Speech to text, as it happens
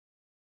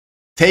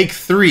take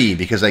 3,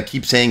 because I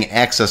keep saying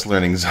Access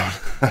Learning Zone.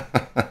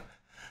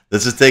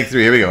 This is take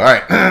 3. Here we go. All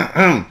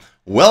right.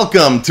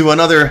 Welcome to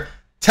another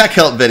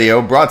TechHelp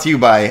video brought to you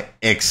by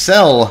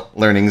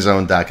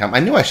ExcelLearningZone.com. I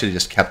knew I should have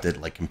just kept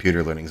it like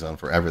Computer Learning Zone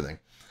for everything.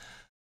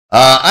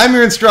 I'm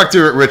your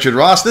instructor, Richard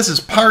Ross. This is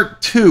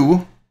part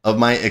 2 of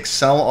my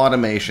Excel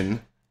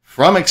automation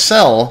from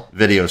Excel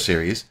video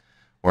series,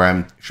 where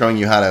I'm showing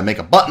you how to make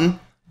a button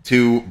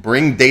to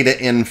bring data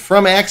in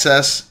from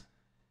Access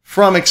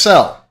from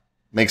Excel.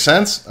 Make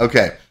sense?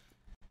 Okay.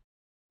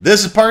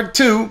 This is part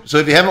 2, so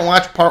if you haven't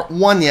watched part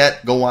 1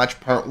 yet, go watch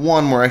part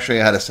 1 where I show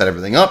you how to set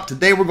everything up.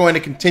 Today we're going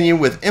to continue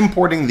with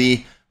importing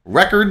the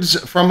records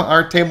from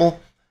our table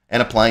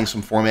and applying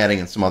some formatting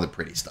and some other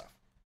pretty stuff.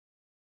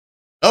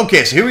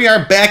 Okay, so here we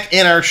are back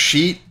in our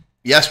sheet.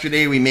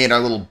 Yesterday we made our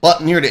little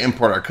button here to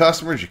import our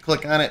customers. You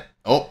click on it.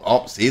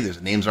 Oh, see, there's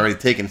a name's already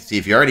taken. See,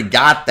 if you already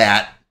got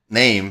that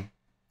name,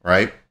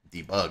 right,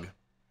 debug,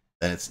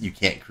 then you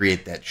can't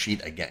create that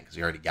sheet again because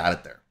you already got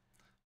it there.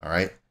 All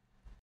right.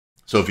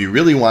 So if you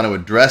really want to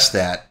address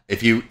that,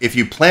 if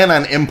you plan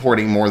on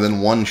importing more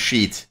than one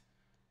sheet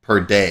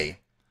per day,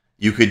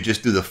 you could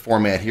just do the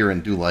format here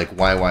and do like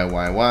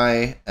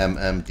YYYY,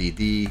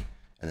 MMDD,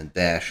 and then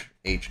dash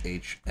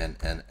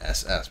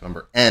HHNNSS.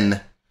 Remember, N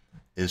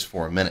is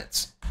 4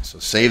 minutes. So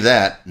save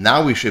that.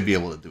 Now we should be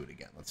able to do it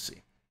again. Let's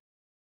see.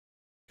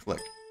 Click.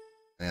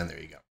 And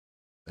there you go.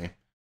 See?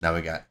 Now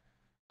we got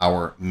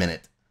our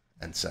minute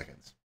and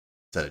seconds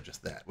instead of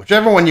just that.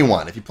 Whichever one you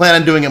want. If you plan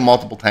on doing it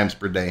multiple times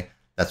per day,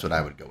 that's what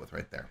I would go with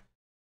right there.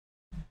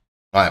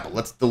 All right, but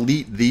let's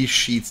delete these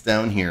sheets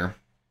down here.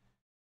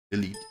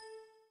 Delete.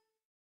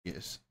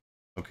 Yes.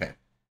 Okay.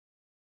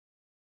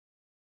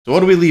 So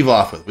what do we leave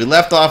off with? We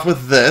left off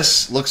with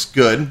this. Looks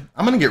good.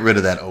 I'm going to get rid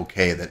of that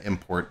OK, that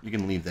import. You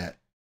can leave that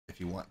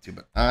if you want to,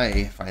 but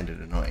I find it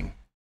annoying.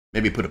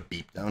 Maybe put a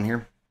beep down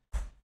here.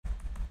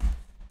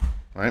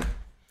 All right.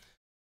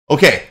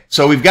 Okay,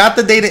 so we've got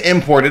the data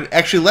imported.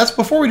 Actually,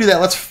 before we do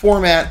that, let's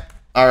format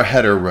our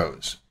header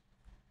rows.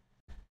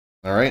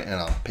 All right, and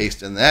I'll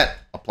paste in that,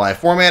 apply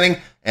formatting,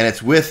 and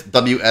it's with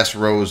WS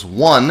rows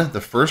 1,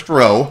 the first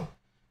row,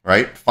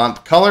 right?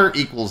 Font color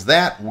equals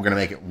that. We're going to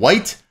make it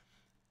white.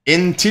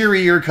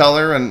 Interior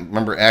color, and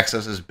remember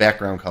Access is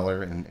background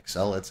color. In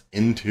Excel, it's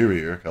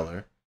interior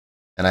color.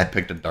 And I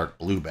picked a dark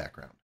blue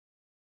background.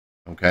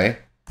 Okay,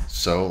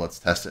 so let's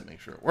test it, make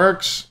sure it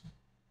works.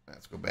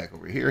 Let's go back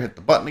over here, hit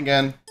the button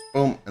again.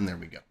 Boom, and there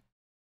we go.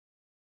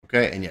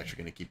 Okay, and yes, you're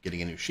going to keep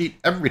getting a new sheet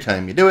every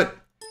time you do it.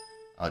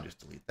 I'll just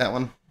delete that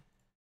one.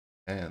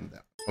 And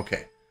that one.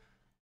 Okay,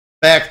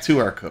 back to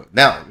our code.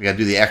 Now, we got to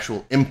do the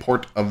actual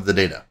import of the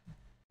data.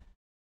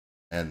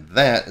 And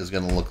that is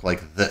going to look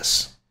like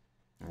this.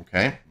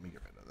 Okay, let me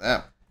get rid of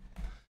that.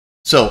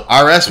 So,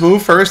 RS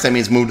move first. That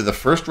means move to the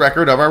first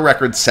record of our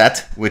record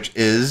set, which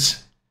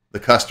is the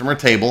customer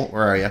table.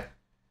 Where are you?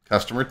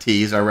 Customer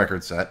T is our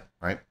record set,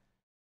 right?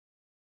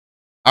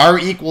 R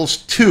equals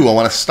 2. I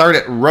want to start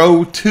at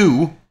row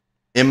 2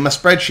 in my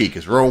spreadsheet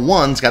because row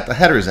 1's got the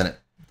headers in it.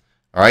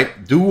 All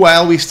right, do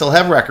while we still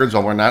have records,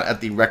 while we're not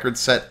at the record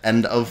set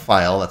end of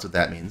file. That's what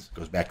that means. It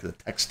goes back to the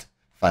text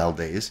file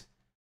days.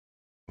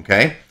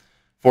 Okay,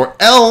 for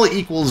L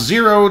equals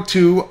 0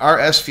 to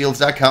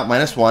rsfields.count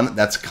minus 1.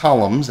 That's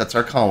columns. That's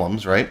our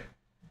columns, right?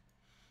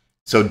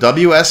 So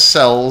WS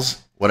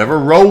cells, whatever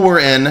row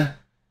we're in,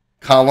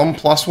 column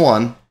plus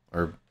 1,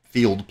 or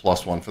field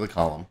plus 1 for the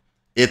column,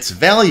 its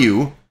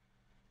value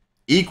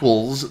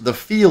equals the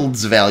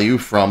field's value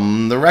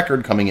from the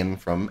record coming in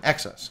from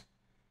Access.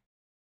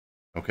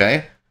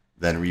 Okay,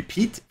 then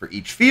repeat for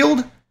each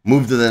field,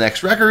 move to the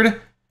next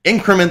record,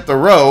 increment the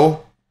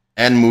row,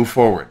 and move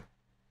forward.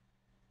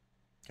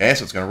 Okay,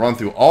 so it's going to run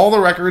through all the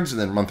records and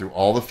then run through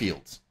all the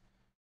fields.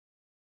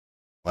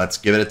 Let's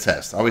give it a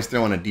test. Always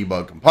throw in a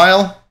debug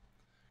compile,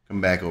 come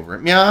back over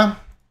at Mia,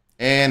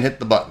 and hit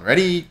the button.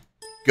 Ready?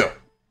 Go.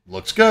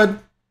 Looks good.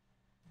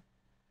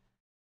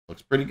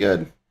 Looks pretty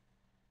good.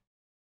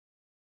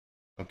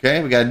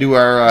 Okay, we got to do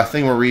our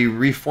thing where we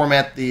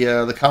reformat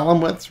the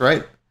column widths,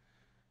 right?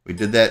 We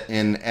did that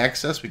in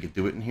Access. We could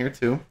do it in here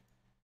too.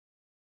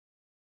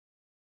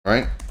 All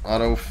right,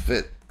 auto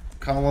fit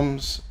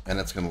columns, and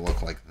it's going to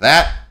look like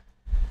that.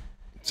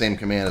 Same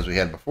command as we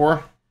had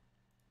before.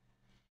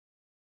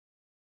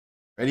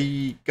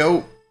 Ready,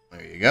 go.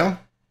 There you go.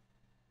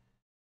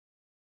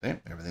 Okay,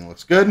 everything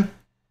looks good.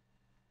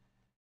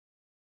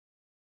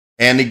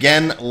 And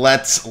again,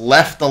 let's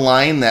left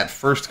align that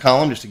first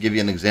column just to give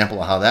you an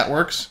example of how that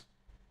works.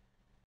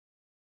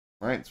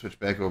 All right, switch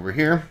back over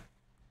here.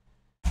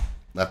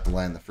 Left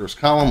align the first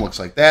column, looks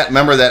like that.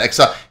 Remember that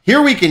Excel,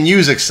 here we can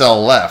use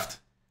Excel left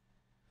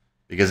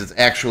because it's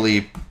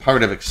actually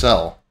part of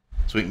Excel,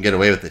 so we can get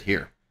away with it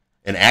here.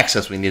 In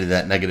Access, we needed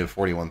that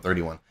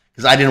 -4131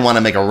 because I didn't want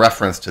to make a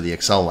reference to the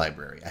Excel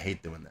library. I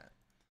hate doing that.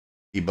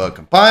 Debug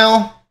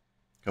compile,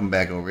 come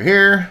back over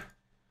here.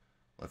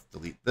 Let's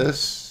delete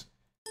this.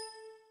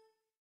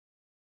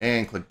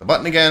 And click the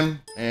button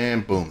again,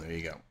 and boom, there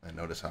you go. And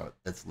notice how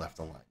it's left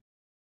aligned.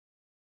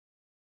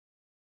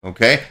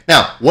 Okay,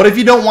 now, what if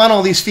you don't want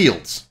all these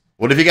fields?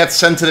 What if you got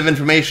sensitive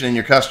information in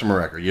your customer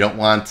record? You don't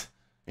want,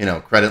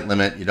 credit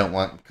limit. You don't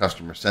want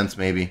customer sense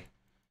maybe.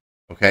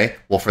 Okay,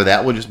 well, for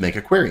that, we'll just make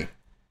a query.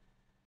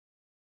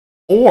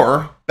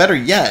 Or, better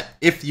yet,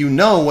 if you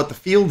know what the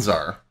fields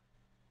are,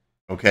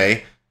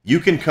 okay, you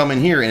can come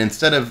in here and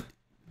instead of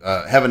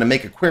having to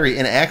make a query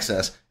in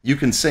Access, you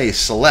can say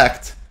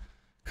select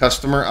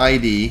customer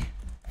ID,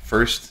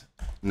 first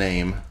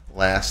name,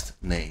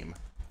 last name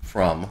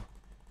from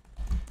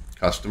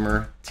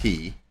customer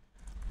T,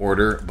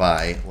 order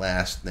by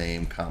last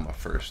name, comma,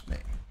 first name.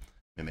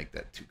 Let me make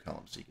that 2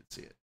 columns so you can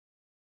see it.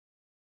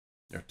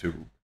 There are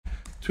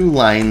two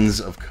lines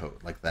of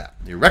code like that.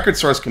 Your record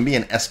source can be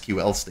an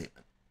SQL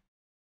statement.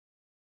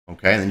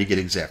 Okay, and then you get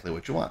exactly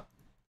what you want.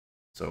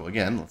 So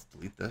again, let's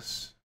delete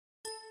this.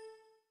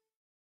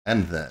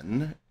 And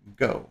then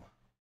go.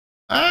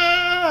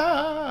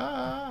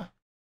 Yeah,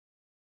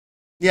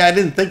 I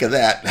didn't think of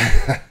that.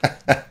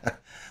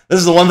 This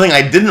is the one thing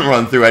I didn't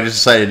run through. I just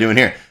decided to do in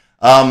here.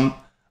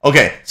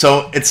 Okay,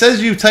 so it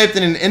says you typed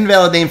in an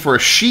invalid name for a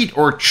sheet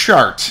or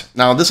chart.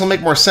 Now, this will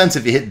make more sense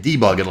if you hit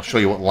debug. It'll show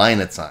you what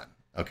line it's on.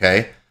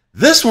 Okay,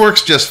 this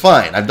works just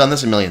fine. I've done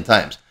this a million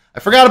times.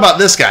 I forgot about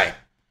this guy.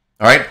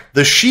 All right,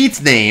 the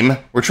sheet's name,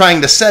 we're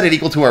trying to set it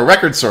equal to our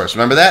record source.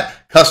 Remember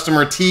that?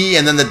 Customer T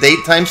and then the date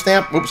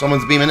timestamp. Oops,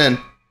 someone's beaming in.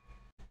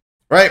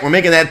 Right, we're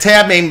making that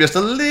tab name just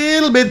a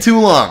little bit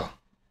too long.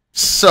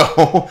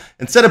 So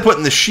instead of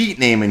putting the sheet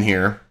name in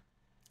here,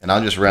 and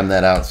I'll just rem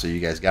that out so you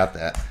guys got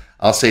that,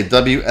 I'll say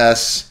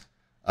ws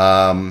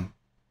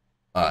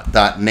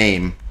dot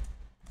name.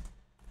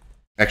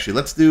 Actually,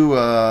 let's do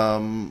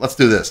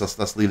this.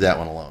 Let's leave that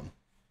one alone.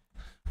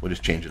 We'll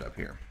just change it up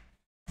here.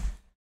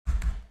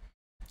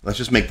 Let's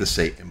just make this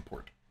say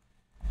import.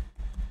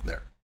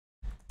 There.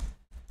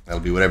 That'll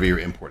be whatever you're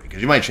importing,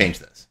 because you might change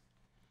this.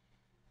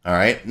 All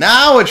right,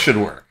 now it should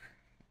work.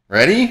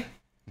 Ready?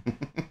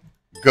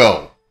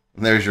 Go.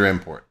 And there's your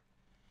import.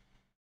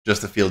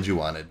 Just the fields you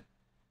wanted,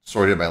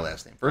 sorted by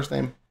last name, first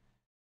name.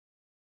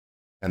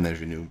 And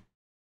there's your new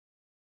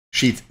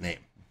sheet name.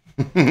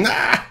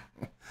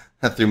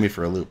 That threw me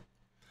for a loop.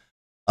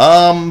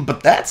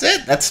 But that's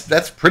it.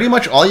 That's pretty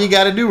much all you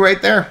got to do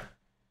right there.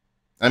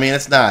 I mean,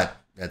 that's not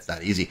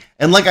easy.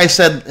 And like I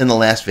said in the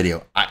last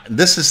video,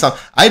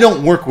 I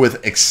don't work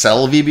with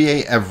Excel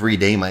VBA every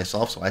day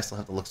myself, so I still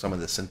have to look some of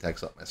the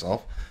syntax up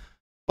myself.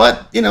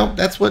 But,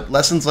 that's what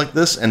lessons like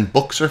this and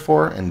books are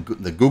for, and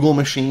the Google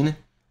machine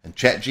and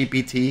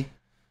ChatGPT,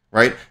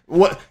 right?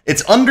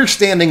 It's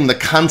understanding the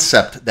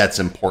concept that's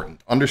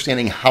important,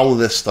 understanding how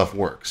this stuff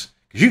works.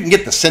 Because you can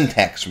get the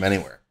syntax from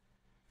anywhere,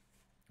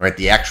 right?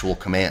 The actual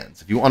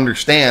commands. If you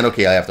understand,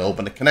 okay, I have to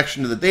open a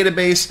connection to the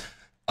database,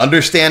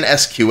 understand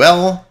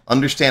SQL,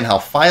 understand how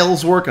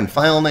files work and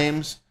file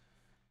names,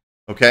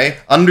 okay?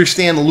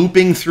 Understand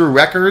looping through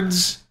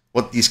records,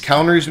 what these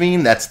counters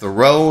mean. That's the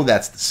row,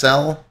 that's the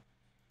cell.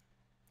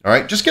 All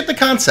right, just get the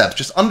concepts.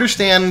 Just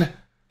understand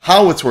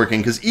how it's working,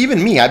 because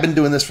even me, I've been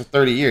doing this for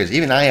 30 years.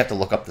 Even I have to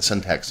look up the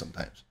syntax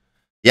sometimes.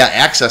 Yeah,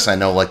 Access I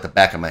know like the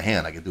back of my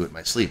hand. I can do it in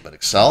my sleep. But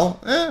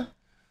Excel,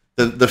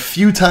 the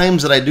few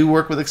times that I do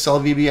work with Excel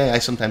VBA, I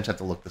sometimes have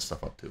to look this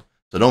stuff up too.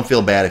 So don't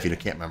feel bad if you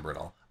can't remember it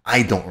all.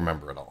 I don't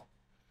remember it all.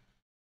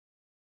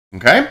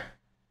 Okay?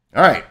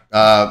 All right.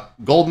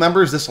 Gold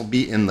members, this will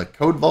be in the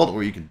code vault,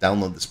 or you can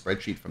download the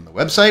spreadsheet from the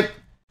website.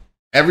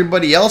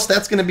 Everybody else,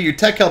 that's going to be your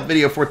Tech Help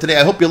video for today.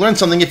 I hope you learned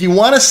something. If you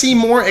want to see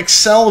more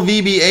Excel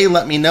VBA,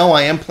 let me know.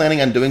 I am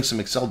planning on doing some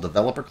Excel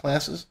developer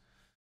classes.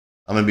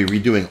 I'm going to be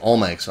redoing all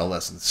my Excel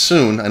lessons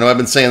soon. I know I've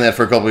been saying that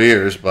for a couple of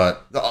years,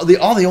 but all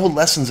the old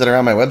lessons that are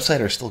on my website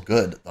are still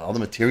good. All the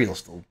material is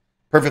still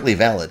perfectly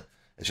valid.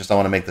 It's just I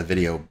want to make the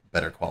video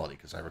better quality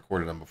because I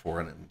recorded them before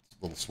and in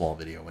little small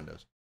video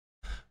windows.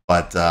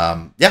 But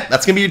yeah,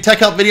 that's going to be your Tech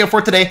Help video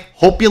for today.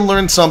 Hope you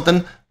learned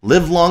something.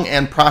 Live long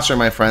and prosper,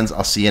 my friends.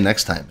 I'll see you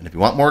next time. And if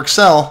you want more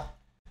Excel,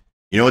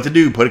 you know what to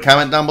do. Put a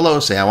comment down below.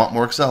 Say, I want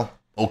more Excel.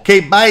 Okay,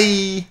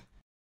 bye.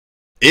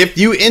 If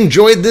you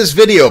enjoyed this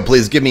video,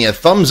 please give me a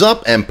thumbs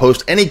up and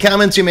post any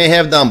comments you may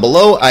have down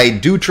below. I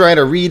do try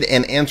to read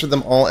and answer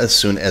them all as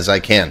soon as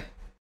I can.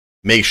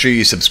 Make sure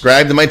you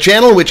subscribe to my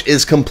channel, which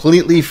is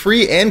completely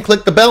free, and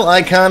click the bell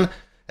icon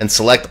and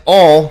select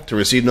all to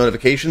receive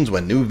notifications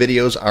when new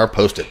videos are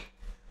posted.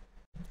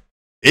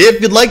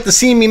 If you'd like to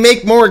see me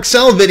make more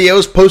Excel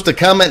videos, post a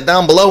comment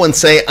down below and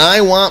say,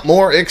 I want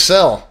more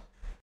Excel.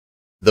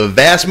 The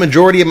vast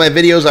majority of my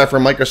videos are for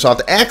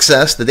Microsoft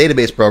Access, the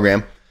database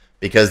program,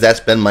 because that's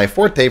been my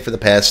forte for the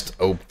past,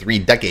 3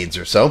 decades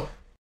or so.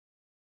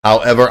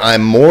 However,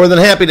 I'm more than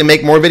happy to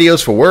make more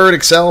videos for Word,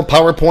 Excel,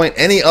 PowerPoint,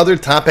 any other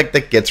topic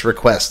that gets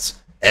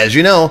requests. As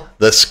you know,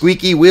 the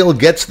squeaky wheel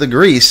gets the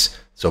grease,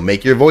 so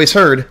make your voice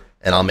heard,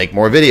 and I'll make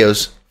more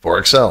videos for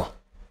Excel.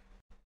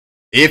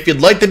 If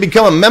you'd like to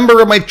become a member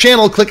of my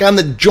channel, click on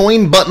the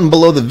Join button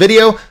below the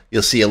video.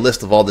 You'll see a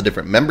list of all the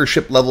different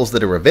membership levels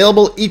that are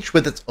available, each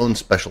with its own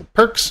special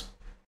perks.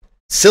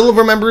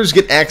 Silver members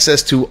get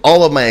access to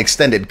all of my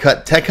extended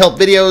cut Tech Help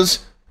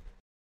videos,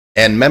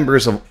 and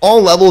members of all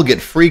levels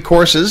get free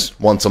courses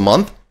once a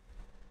month.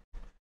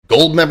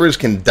 Gold members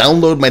can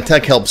download my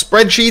TechHelp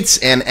spreadsheets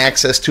and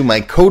access to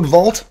my code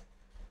vault.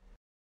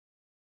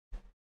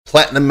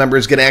 Platinum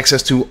members get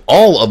access to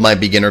all of my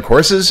beginner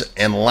courses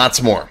and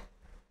lots more.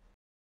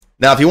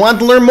 Now, if you want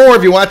to learn more,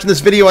 if you're watching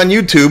this video on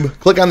YouTube,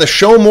 click on the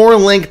Show More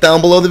link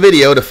down below the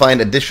video to find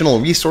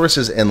additional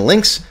resources and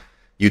links.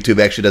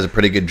 YouTube actually does a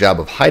pretty good job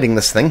of hiding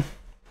this thing.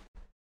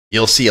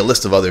 You'll see a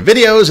list of other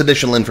videos,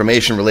 additional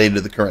information related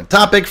to the current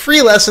topic,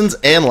 free lessons,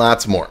 and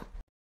lots more.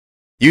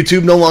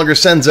 YouTube no longer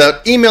sends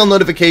out email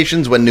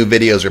notifications when new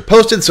videos are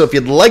posted, so if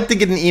you'd like to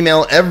get an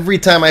email every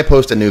time I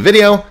post a new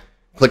video,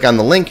 click on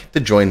the link to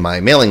join my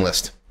mailing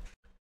list.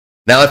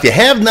 Now, if you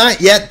have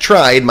not yet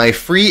tried my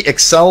free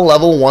Excel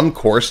Level 1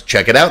 course,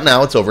 check it out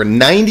now. It's over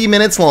 90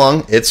 minutes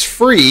long, it's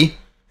free,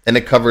 and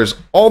it covers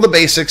all the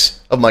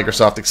basics of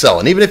Microsoft Excel.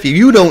 And even if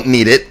you don't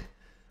need it,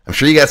 I'm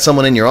sure you got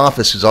someone in your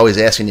office who's always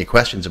asking you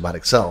questions about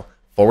Excel.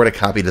 Forward a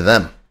copy to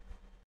them.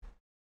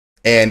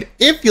 And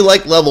if you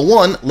like Level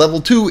 1,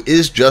 Level 2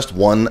 is just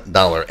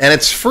 $1. And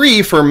it's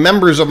free for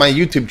members of my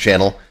YouTube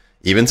channel,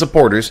 even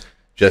supporters.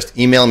 Just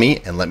email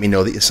me and let me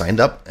know that you signed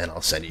up, and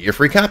I'll send you your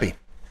free copy.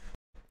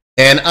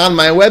 And on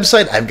my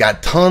website, I've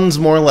got tons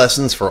more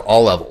lessons for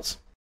all levels.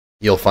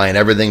 You'll find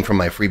everything from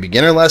my free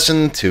beginner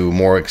lesson to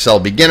more Excel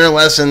beginner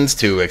lessons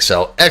to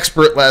Excel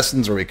expert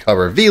lessons where we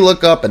cover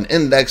VLOOKUP and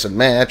index and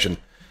match and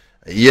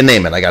you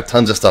name it. I got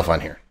tons of stuff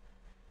on here.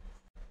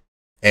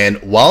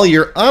 And while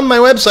you're on my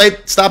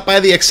website, stop by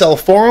the Excel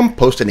forum,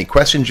 post any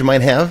questions you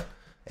might have,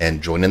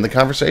 and join in the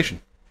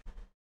conversation.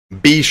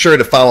 Be sure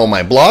to follow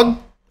my blog,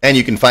 and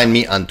you can find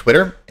me on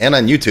Twitter and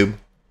on YouTube.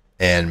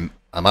 And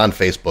I'm on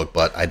Facebook,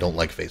 but I don't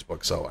like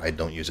Facebook, so I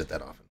don't use it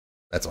that often.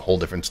 That's a whole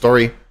different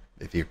story.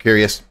 If you're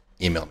curious,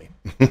 email me.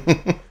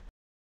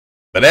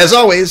 But as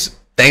always,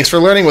 thanks for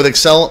learning with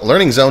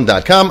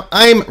ExcelLearningZone.com.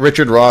 I'm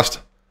Richard Rost.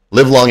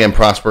 Live long and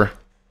prosper.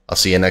 I'll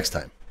see you next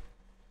time.